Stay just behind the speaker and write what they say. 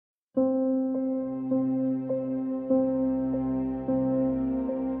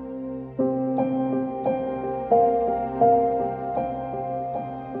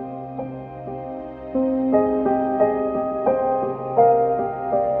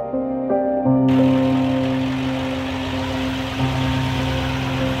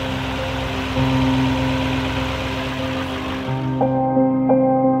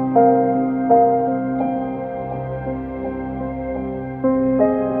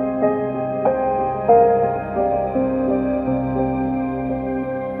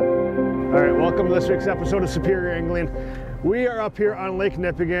Welcome to this week's episode of Superior Angling. We are up here on Lake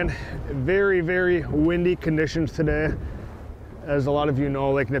Nipigon. Very, very windy conditions today. As a lot of you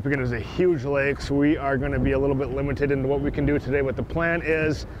know, Lake Nipigon is a huge lake, so we are going to be a little bit limited into what we can do today. But the plan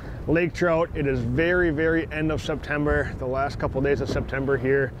is Lake Trout. It is very, very end of September, the last couple days of September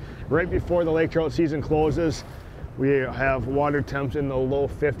here, right before the Lake Trout season closes. We have water temps in the low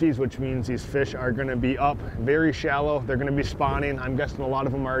 50s, which means these fish are going to be up very shallow. They're going to be spawning. I'm guessing a lot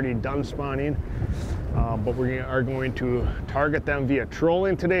of them are already done spawning, but we are going to target them via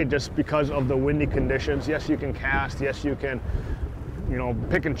trolling today just because of the windy conditions. Yes, you can cast. Yes, you can,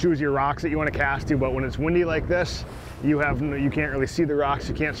 pick and choose your rocks that you want to cast to, but when it's windy like this, you can't really see the rocks.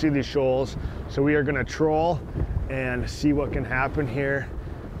 You can't see these shoals. So we are going to troll and see what can happen here.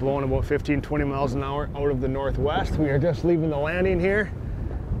 Blowing about 15-20 miles an hour out of the northwest. We are just leaving the landing here.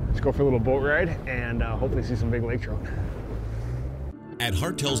 Let's go for a little boat ride and hopefully see some big lake trout. At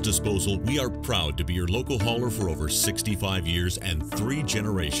Hartel's Disposal, we are proud to be your local hauler for over 65 years and 3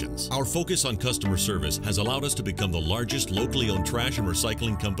 generations. Our focus on customer service has allowed us to become the largest locally owned trash and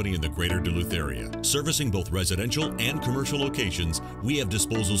recycling company in the greater Duluth area. Servicing both residential and commercial locations, we have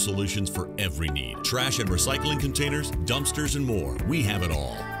disposal solutions for every need. Trash and recycling containers, dumpsters, and more. We have it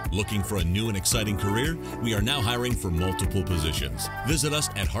all. Looking for a new and exciting career? We are now hiring for multiple positions. Visit us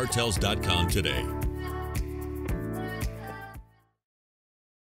at hartels.com today.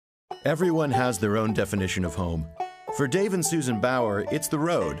 Everyone has their own definition of home. For Dave and Susan Bauer, it's the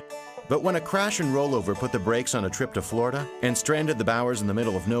road. But when a crash and rollover put the brakes on a trip to Florida and stranded the Bauers in the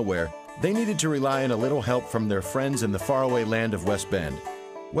middle of nowhere, they needed to rely on a little help from their friends in the faraway land of West Bend.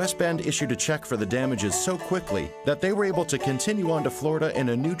 West Bend issued a check for the damages so quickly that they were able to continue on to Florida in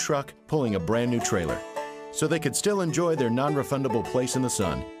a new truck pulling a brand new trailer, so they could still enjoy their non-refundable place in the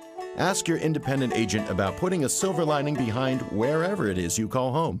sun. Ask your independent agent about putting a silver lining behind wherever it is you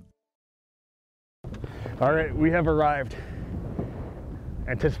call home. All right, we have arrived.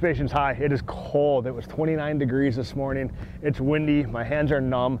 Anticipation's high. It is cold. It was 29 degrees this morning. It's windy. My hands are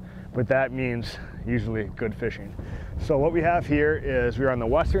numb, but that means usually good fishing. So what we have here is we're on the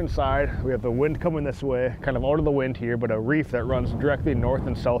western side. We have the wind coming this way, kind of out of the wind here, but a reef that runs directly north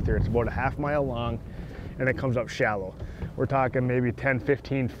and south here. It's about a half mile long and it comes up shallow. We're talking maybe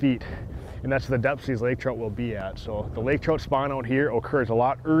 10-15 feet. And that's the depths these lake trout will be at. So the lake trout spawn out here occurs a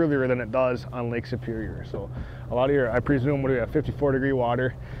lot earlier than it does on Lake Superior. So a lot of your, I presume, what do we have, 54-degree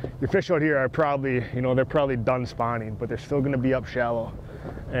water. Your fish out here are probably, they're probably done spawning, but they're still gonna be up shallow.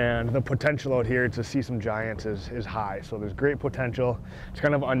 And the potential out here to see some giants is high. So there's great potential. It's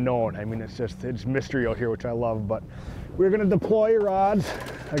kind of unknown. I mean, it's mystery out here, which I love, but we're gonna deploy rods.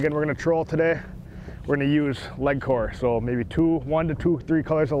 Again, we're gonna troll today. We're gonna use lead core. So maybe 1 to 2, 3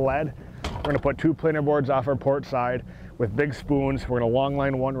 colors of lead. We're gonna put 2 planer boards off our port side with big spoons. We're gonna long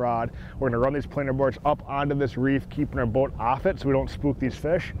line 1 rod. We're gonna run these planer boards up onto this reef, keeping our boat off it so we don't spook these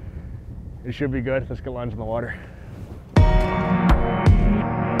fish. It should be good. Let's get lines in the water.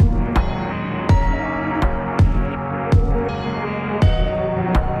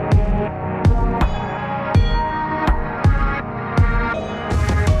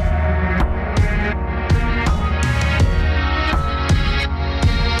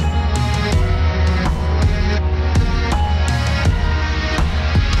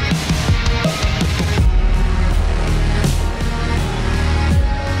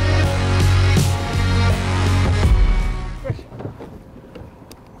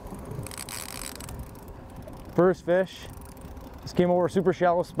 First fish, just came over a super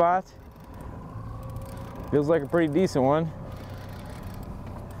shallow spot. Feels like a pretty decent one.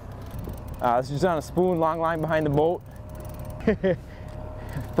 This is just on a spoon, long line behind the boat.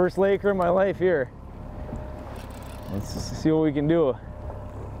 First laker in my life here. Let's see what we can do.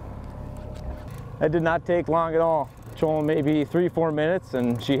 That did not take long at all. Trolling maybe 3-4 minutes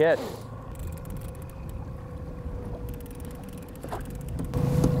and she hit.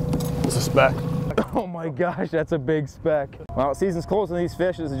 It's a speck. Oh my gosh, that's a big speck. Well, season's close on these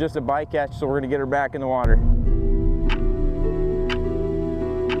fish. This is just a bycatch, so we're gonna get her back in the water.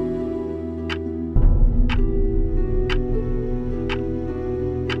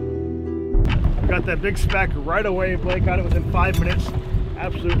 Got that big speck right away. Blake got it within 5 minutes.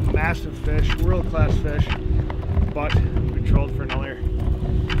 Absolute massive fish, world-class fish. But we trolled for another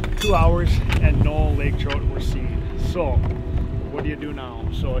 2 hours and no lake trout were seen. So what do you do now?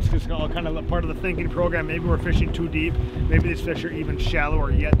 So it's just all kind of part of the thinking program. Maybe we're fishing too deep. Maybe these fish are even shallower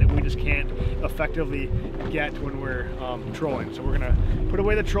yet that we just can't effectively get when we're trolling. So we're gonna put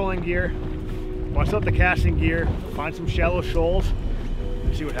away the trolling gear, bust up the casting gear, find some shallow shoals,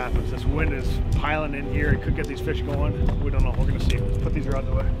 and see what happens. This wind is piling in here. It could get these fish going. We don't know. We're gonna see. Let's put these around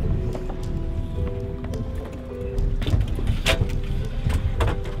the way.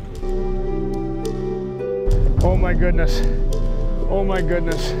 Oh my goodness. Oh my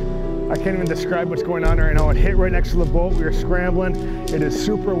goodness. I can't even describe what's going on right now. It hit right next to the boat. We are scrambling. It is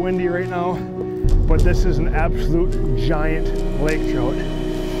super windy right now, but this is an absolute giant lake trout.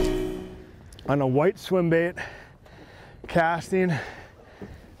 On a white swim bait, casting.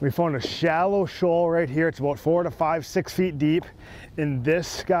 We found a shallow shoal right here. It's about 4 to 5, 6 feet deep. And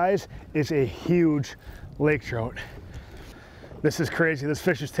this, guys, is a huge lake trout. This is crazy. This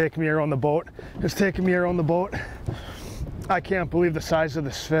fish is taking me around the boat. It's taking me around the boat. I can't believe the size of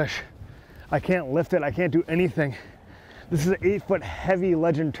this fish. I can't lift it. I can't do anything. This is an 8-foot heavy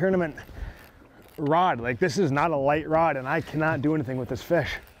Legend Tournament rod. Like, this is not a light rod, and I cannot do anything with this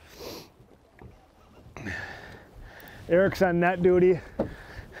fish. Eric's on net duty.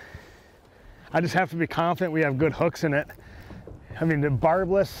 I just have to be confident we have good hooks in it. I mean, the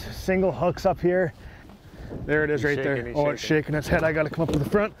barbless single hooks up here. There it is right there. Oh, it's shaking its head. I got to come up to the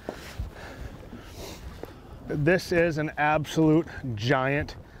front. This is an absolute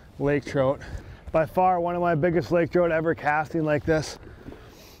giant lake trout. By far one of my biggest lake trout ever casting like this.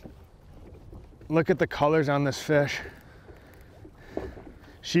 Look at the colors on this fish.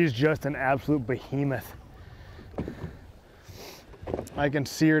 She's just an absolute behemoth. I can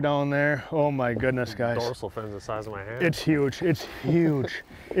see her down there. Oh my goodness, guys. Dorsal fin's the size of my hand. It's huge. It's huge.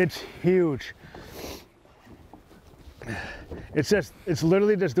 It's huge. It's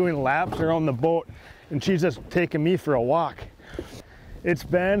literally just doing laps around the boat, and she's just taking me for a walk. It's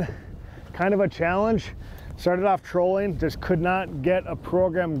been kind of a challenge. Started off trolling, just could not get a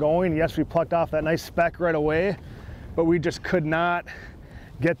program going. Yes, we plucked off that nice speck right away, but we just could not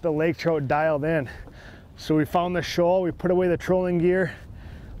get the lake trout dialed in. So we found the shoal, we put away the trolling gear.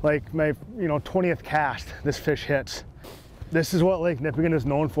 Like my 20th cast, this fish hits. This is what Lake Nipigon is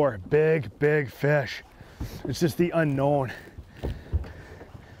known for, big, big fish. It's just the unknown.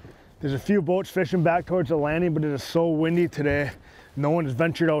 There's a few boats fishing back towards the landing, but it is so windy today. No one has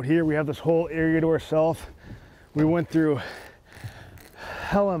ventured out here. We have this whole area to ourselves. We went through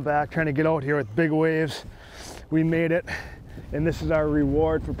hell and back trying to get out here with big waves. We made it, and this is our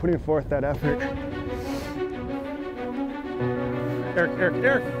reward for putting forth that effort.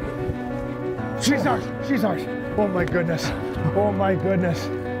 Eric. She's ours, she's ours. Oh my goodness, oh my goodness.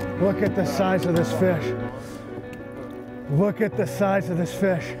 Look at the size of this fish. Look at the size of this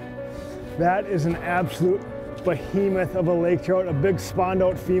fish. That is an absolute behemoth of a lake trout, a big spawned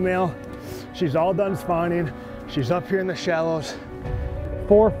out female. She's all done spawning. She's up here in the shallows.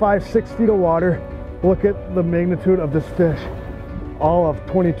 4, 5, 6 feet of water. Look at the magnitude of this fish. All of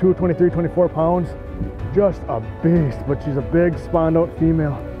 22, 23, 24 pounds. Just a beast, but she's a big spawned out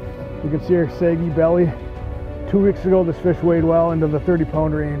female. You can see her saggy belly. 2 weeks ago, this fish weighed well into the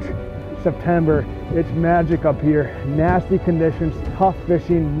 30-pound range. September, it's magic up here. Nasty conditions, tough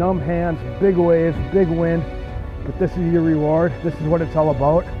fishing, numb hands, big waves, big wind. But this is your reward. This is what it's all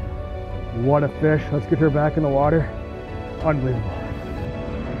about. What a fish. Let's get her back in the water. Unbelievable.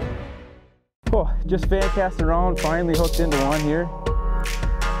 Oh, just fan casting around, finally hooked into one here.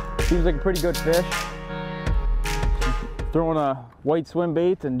 Seems like a pretty good fish. Throwing a white swim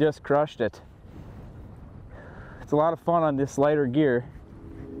bait and just crushed it. It's a lot of fun on this lighter gear.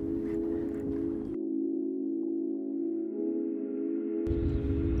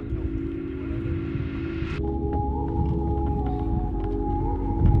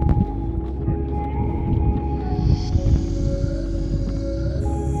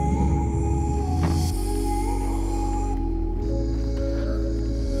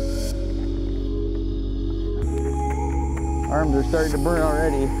 Arms are starting to burn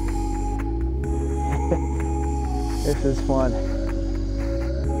already. This is fun.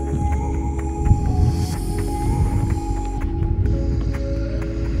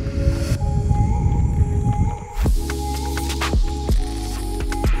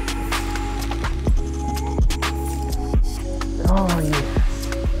 Oh yes.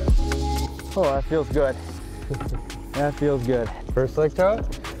 Oh, that feels good. That feels good. First lake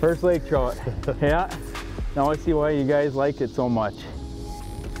trout? First lake trout. Yeah. Now I see why you guys liked it so much.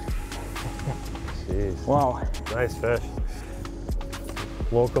 Jeez. Wow. Nice fish.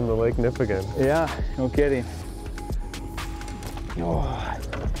 Welcome to Lake Nipigon. Yeah, no kidding. Oh.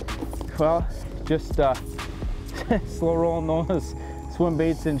 Well, just slow rolling those swim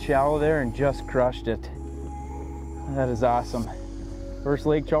baits in shallow there and just crushed it. That is awesome. First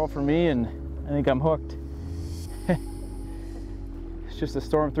lake trout for me, and I think I'm hooked. It's just a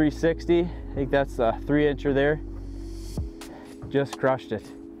Storm 360. I think that's a 3-incher there. Just crushed it.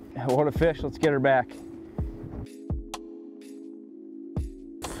 What a fish. Let's get her back.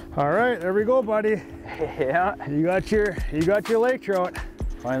 All right, there we go, buddy. Yeah. You got your lake trout.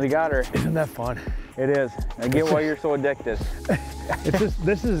 Finally got her. Isn't that fun? It is. I get why you're so addicted. It's just,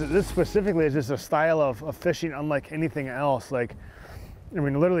 this specifically is just a style of fishing unlike anything else. Like, I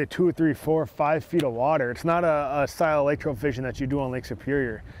mean, literally 2, 3, 4, 5 feet of water. It's not a style of lake trout fishing that you do on Lake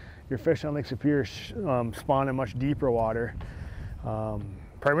Superior. Your fish on Lake Superior spawn in much deeper water.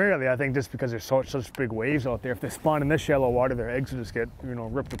 Primarily, I think just because there's such big waves out there. If they spawn in this shallow water, their eggs will just get, you know,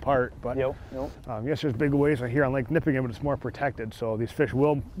 ripped apart. But Yep. yes, there's big waves here on Lake Nipigon, but it's more protected. So these fish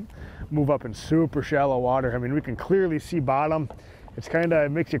will move up in super shallow water. I mean, we can clearly see bottom. It's kind of, it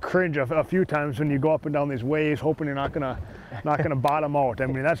makes you cringe a few times when you go up and down these waves, hoping you're not gonna bottom out. I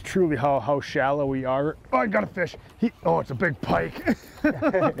mean, that's truly how shallow we are. Oh, I got a fish. Oh, it's a big pike.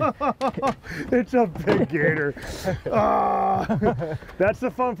 It's a big gator. That's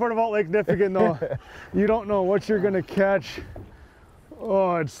the fun part about Lake Nipigon, though. You don't know what you're gonna catch.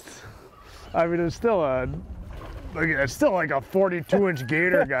 Oh, I mean, it's still like a 42-inch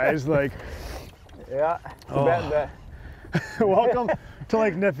gator, guys. Like, Yeah. welcome to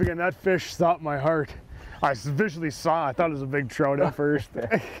Lake Nipigon. That fish stopped my heart. I visually saw, I thought it was a big trout at first.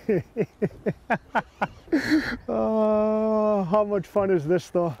 Oh, how much fun is this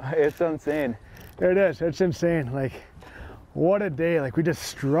though? It's insane. It is, it's insane. Like, what a day. Like, we just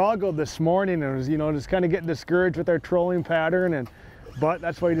struggled this morning and it was, you know, just kind of getting discouraged with our trolling pattern, but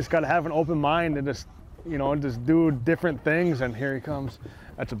that's why you just got to have an open mind and just, you know, just do different things. And here he comes.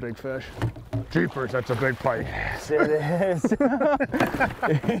 That's a big fish. Jeepers, that's a big pike. Yes, it is.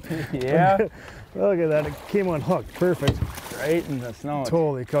 Yeah. Look at that, it came unhooked, perfect. Right in the snow.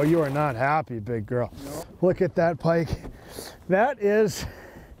 Holy cow, you are not happy, big girl. Nope. Look at that pike. That is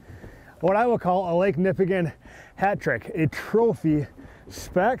what I would call a Lake Nipigon hat trick. A trophy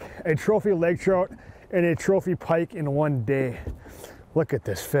speck, a trophy lake trout, and a trophy pike in one day. Look at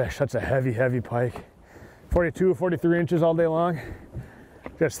this fish, that's a heavy, heavy pike. 42, 43 inches all day long.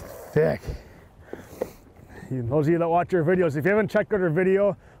 Just thick. Those of you that watch our videos, if you haven't checked out our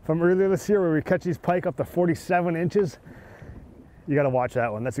video from earlier this year where we catch these pike up to 47 inches, you got to watch that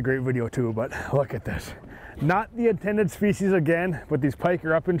one. That's a great video too, but look at this. Not the intended species again, but these pike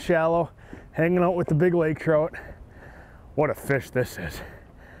are up in shallow, hanging out with the big lake trout. What a fish this is.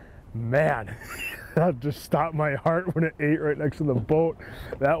 Man, that just stopped my heart when it ate right next to the boat.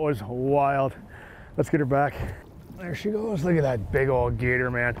 That was wild. Let's get her back. There she goes. Look at that big old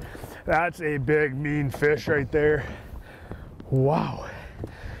gator, man. That's a big, mean fish right there. Wow.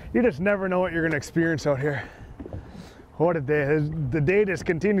 You just never know what you're going to experience out here. What a day. The day just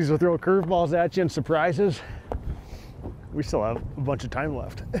continues to throw curveballs at you and surprises. We still have a bunch of time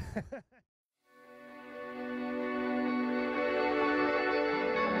left.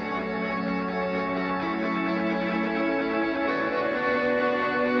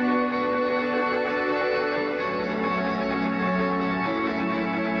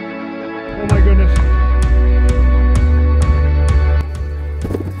 Oh my goodness.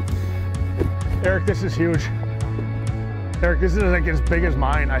 Eric, this is huge. Eric, this is like as big as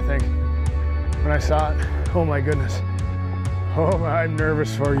mine, I think, when I saw it. Oh my goodness. Oh, I'm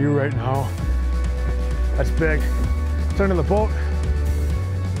nervous for you right now. That's big. Turn to the boat.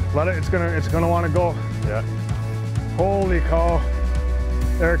 Let it, it's gonna want to go. Yeah. Holy cow.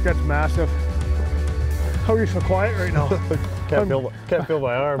 Eric, that's massive. How are you so quiet right now? Can't feel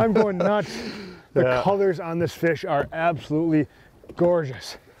my arm. I'm going nuts. The Yeah. colors on this fish are absolutely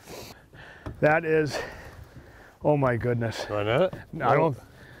gorgeous. That is, oh my goodness. Run it?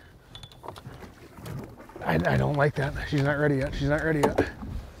 I don't like that. She's not ready yet. She's not ready yet.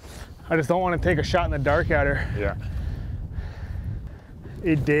 I just don't want to take a shot in the dark at her. Yeah.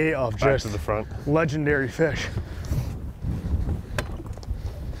 A day of Back just to the front. legendary fish.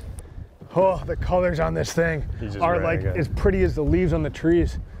 Oh, the colors on this thing are like as pretty as the leaves on the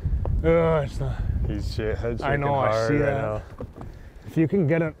trees. It's not. He's head shaking I know, I hard see right that. now. If you can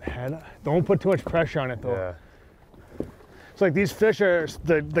get it head, don't put too much pressure on it though. Yeah. It's like these fish are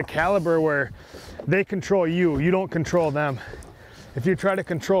the caliber where they control you, you don't control them. If you try to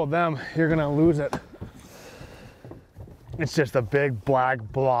control them, you're gonna lose it. It's just a big black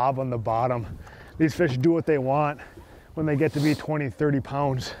blob on the bottom. These fish do what they want when they get to be 20, 30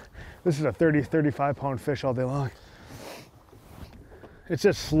 pounds. This is a 30, 35 pound fish all day long. It's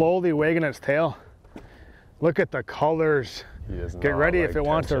just slowly wagging its tail. Look at the colors. Get ready if it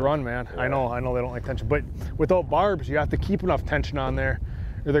wants to run, man. Yeah. I know they don't like tension, but without barbs, you have to keep enough tension on there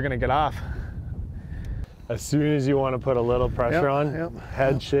or they're gonna get off. As soon as you want to put a little pressure on,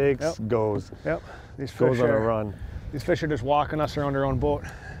 head shakes, goes. Yep. These fish goes on a run. These fish are just walking us around their own boat.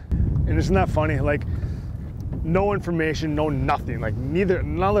 And isn't that funny? Like, no information, no nothing. Like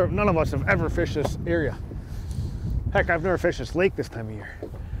none of us have ever fished this area. Heck, I've never fished this lake this time of year.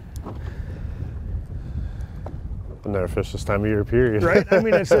 never fished this time of year, period. Right? I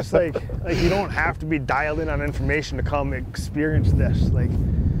mean, it's just like you don't have to be dialed in on information to come experience this. Like,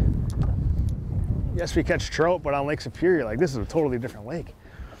 yes, we catch trout, but on Lake Superior, like, this is a totally different lake.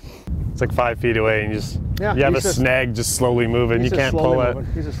 It's like 5 feet away, and you have a just, snag just slowly moving. You can't pull it.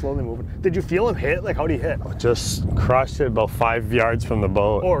 He's just slowly moving. Did you feel him hit? Like, how'd he hit? Just crushed it about 5 yards from the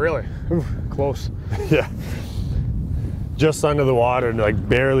boat. Oh, really? Oof, close. Yeah. Just under the water, like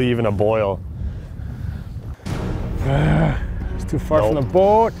barely even a boil. It's too far from the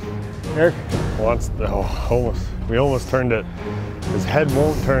boat. Eric. We almost turned it. His head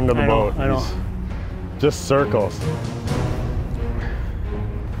won't turn to the boat. I know. He's just circles.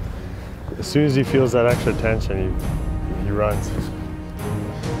 As soon as he feels that extra tension, he runs.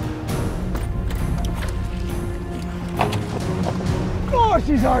 Oh,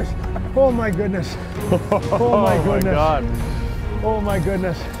 she's ours. Oh my goodness. Oh my goodness. My God. Oh my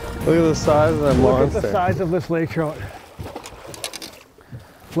goodness. Look at the size of that monster. Look at the size of this lake trout.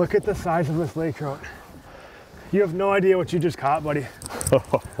 Look at the size of this lake trout. You have no idea what you just caught, buddy.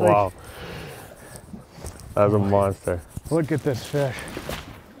 Wow. That's a monster. Look at this fish.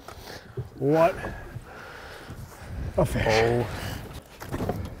 What a fish. Oh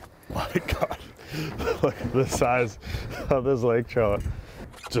my God. Look at the size of this lake trout.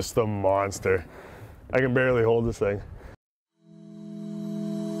 Just a monster. I can barely hold this thing.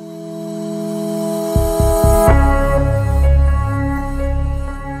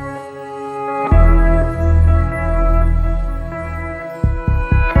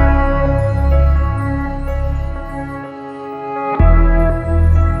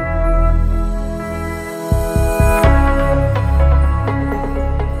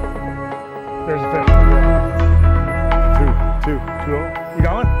 There's a fish. Two. You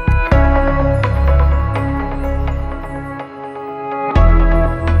got one?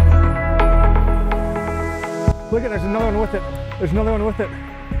 Look at, there's another one with it. There's another one with it.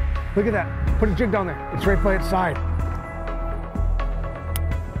 Look at that. Put a jig down there. It's right by its side.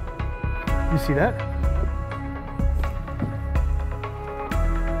 You see that?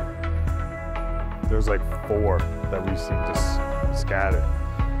 There's like 4 that we see just scattered.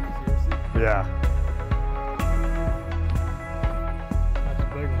 Yeah. That's a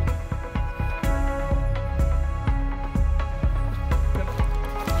big one.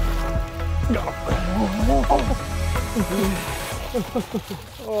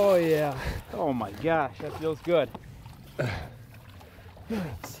 Oh yeah. Oh my gosh, that feels good.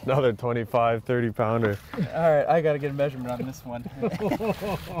 Another 25, 30 pounder. All right, I gotta get a measurement on this one.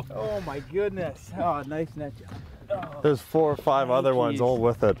 Oh my goodness. Oh, nice net job. Oh, There's 4 or 5 other ones all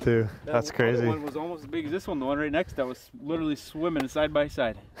with it too. That's That crazy. one was almost as big as this one. The one right next to that was literally swimming side by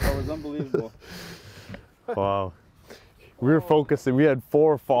side. That was unbelievable. Wow. We were focusing, we had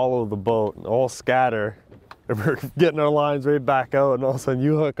 4 follow the boat, all scatter. And we're getting our lines right back out, and all of a sudden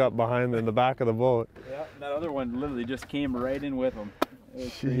you hook up behind in the back of the boat. Yeah, that other one literally just came right in with them. It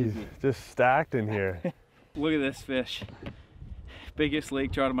was crazy. Just stacked in here. Look at this fish. Biggest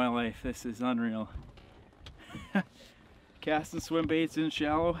lake trout of my life. This is unreal. Casting swim baits in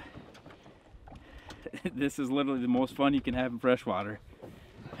shallow. This is literally the most fun you can have in freshwater.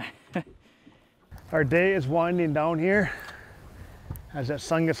 Our day is winding down here as that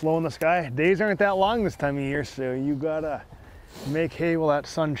sun gets low in the sky. Days aren't that long this time of year, so you gotta make hay while that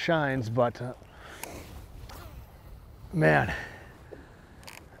sun shines. But man,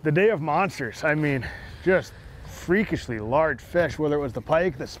 the day of monsters. I mean, just freakishly large fish, whether it was the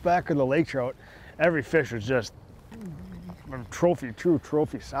pike, the speck, or the lake trout. Every fish was just trophy, true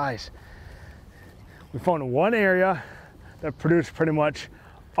trophy size. We found one area that produced pretty much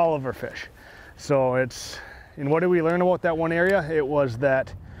all of our fish. So it's, and what did we learn about that one area? It was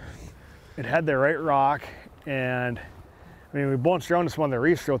that it had the right rock, and I mean, we bounced around this one of the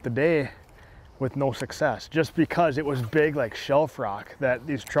reefs throughout the day with no success, just because it was big like shelf rock that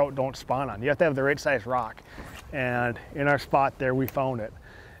these trout don't spawn on. You have to have the right size rock. And in our spot there, we found it.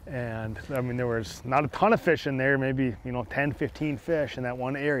 And I mean, there was not a ton of fish in there, maybe, 10, 15 fish in that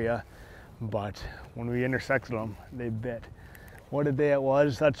one area. But when we intersected them, they bit. What a day it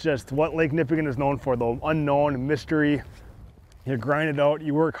was. That's just what Lake Nipigon is known for, the unknown, mystery. You grind it out,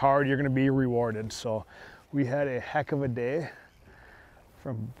 you work hard, you're gonna be rewarded. So we had a heck of a day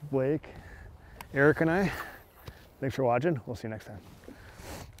from Blake, Eric, and I. Thanks for watching. We'll see you next time.